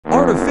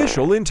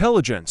artificial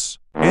intelligence,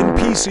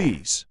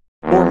 NPCs,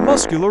 or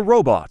muscular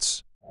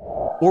robots,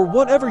 or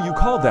whatever you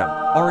call them,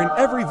 are in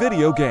every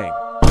video game.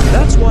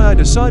 That's why I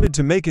decided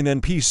to make an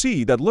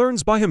NPC that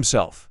learns by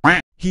himself.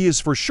 He is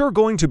for sure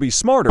going to be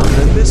smarter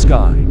than this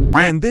guy,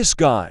 and this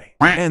guy,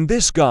 and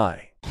this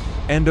guy.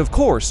 And of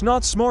course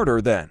not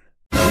smarter than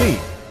me.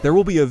 There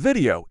will be a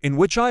video in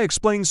which I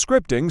explain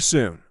scripting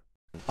soon.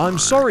 I'm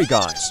sorry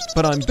guys,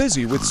 but I'm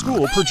busy with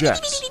school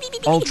projects.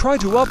 I'll try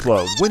to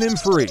upload when I'm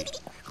free.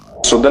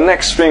 So the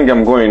next thing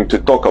I'm going to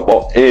talk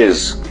about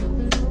is...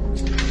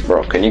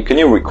 Bro, can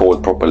you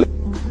record properly?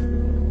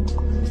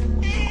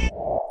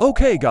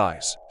 Okay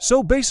guys,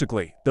 so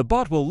basically, the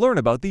bot will learn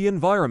about the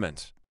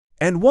environment.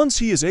 And once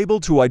he is able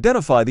to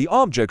identify the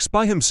objects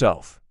by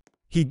himself,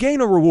 he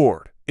gain a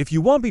reward. If you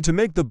want me to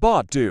make the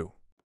bot do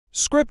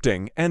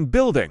scripting and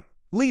building,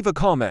 leave a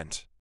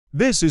comment.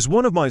 This is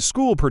one of my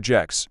school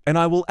projects, and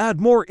I will add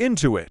more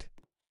into it.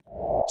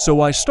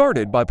 So I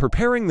started by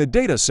preparing the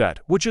dataset,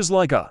 which is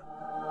like a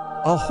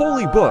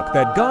holy book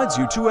that guides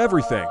you to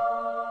everything,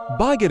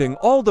 by getting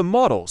all the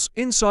models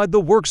inside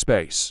the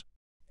workspace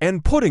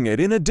and putting it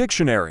in a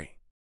dictionary.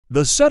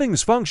 The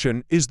settings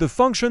function is the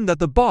function that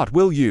the bot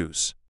will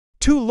use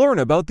to learn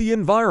about the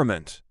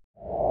environment.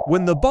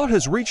 When the bot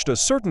has reached a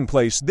certain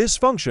place, this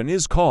function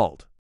is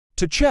called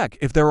to check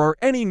if there are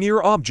any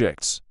near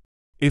objects.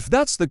 If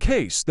that's the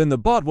case, then the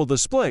bot will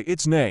display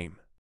its name,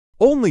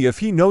 only if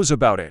he knows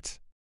about it.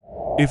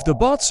 If the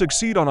bot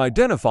succeeds on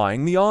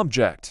identifying the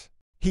object,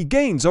 he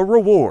gains a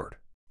reward.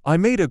 I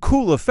made a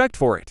cool effect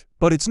for it,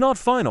 but it's not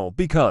final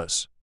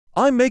because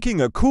I'm making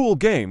a cool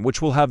game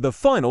which will have the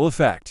final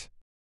effect.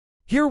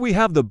 Here we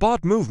have the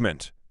bot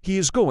movement. He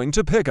is going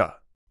to pick a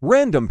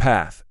random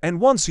path, and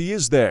once he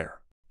is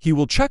there, he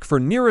will check for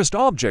nearest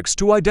objects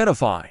to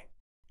identify.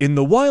 In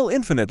the while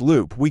infinite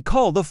loop, we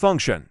call the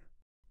function.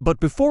 But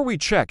before we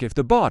check if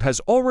the bot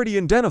has already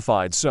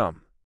identified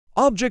some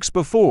objects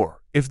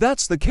before, if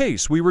that's the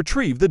case, we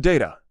retrieve the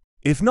data.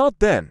 If not,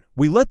 then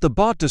we let the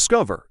bot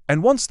discover,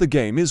 and once the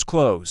game is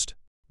closed,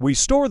 we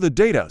store the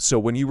data, so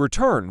when you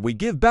return, we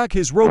give back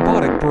his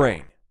robotic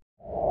brain.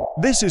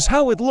 This is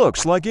how it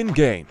looks like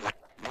in-game.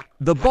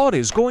 The bot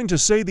is going to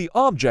say the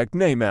object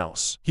name,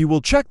 else he will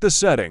check the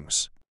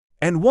settings.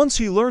 And once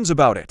he learns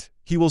about it,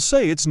 he will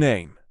say its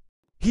name.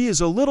 He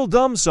is a little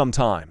dumb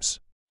sometimes.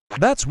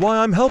 That's why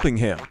I'm helping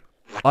him.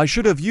 I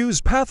should have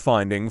used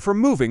pathfinding for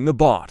moving the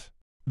bot.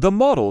 The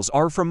models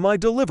are from my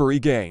delivery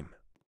game.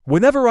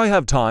 Whenever I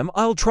have time,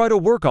 I'll try to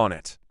work on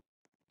it.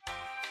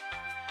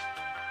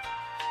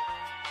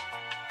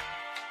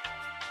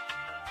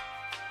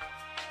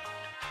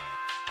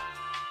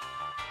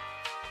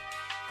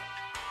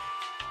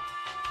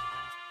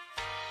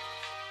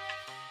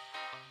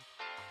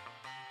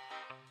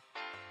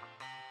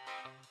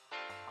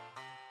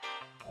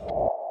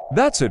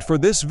 That's it for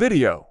this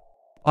video.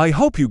 I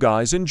hope you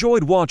guys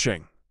enjoyed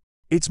watching.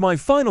 It's my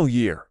final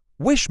year.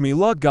 Wish me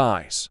luck,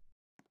 guys.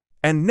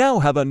 And now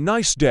have a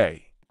nice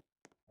day.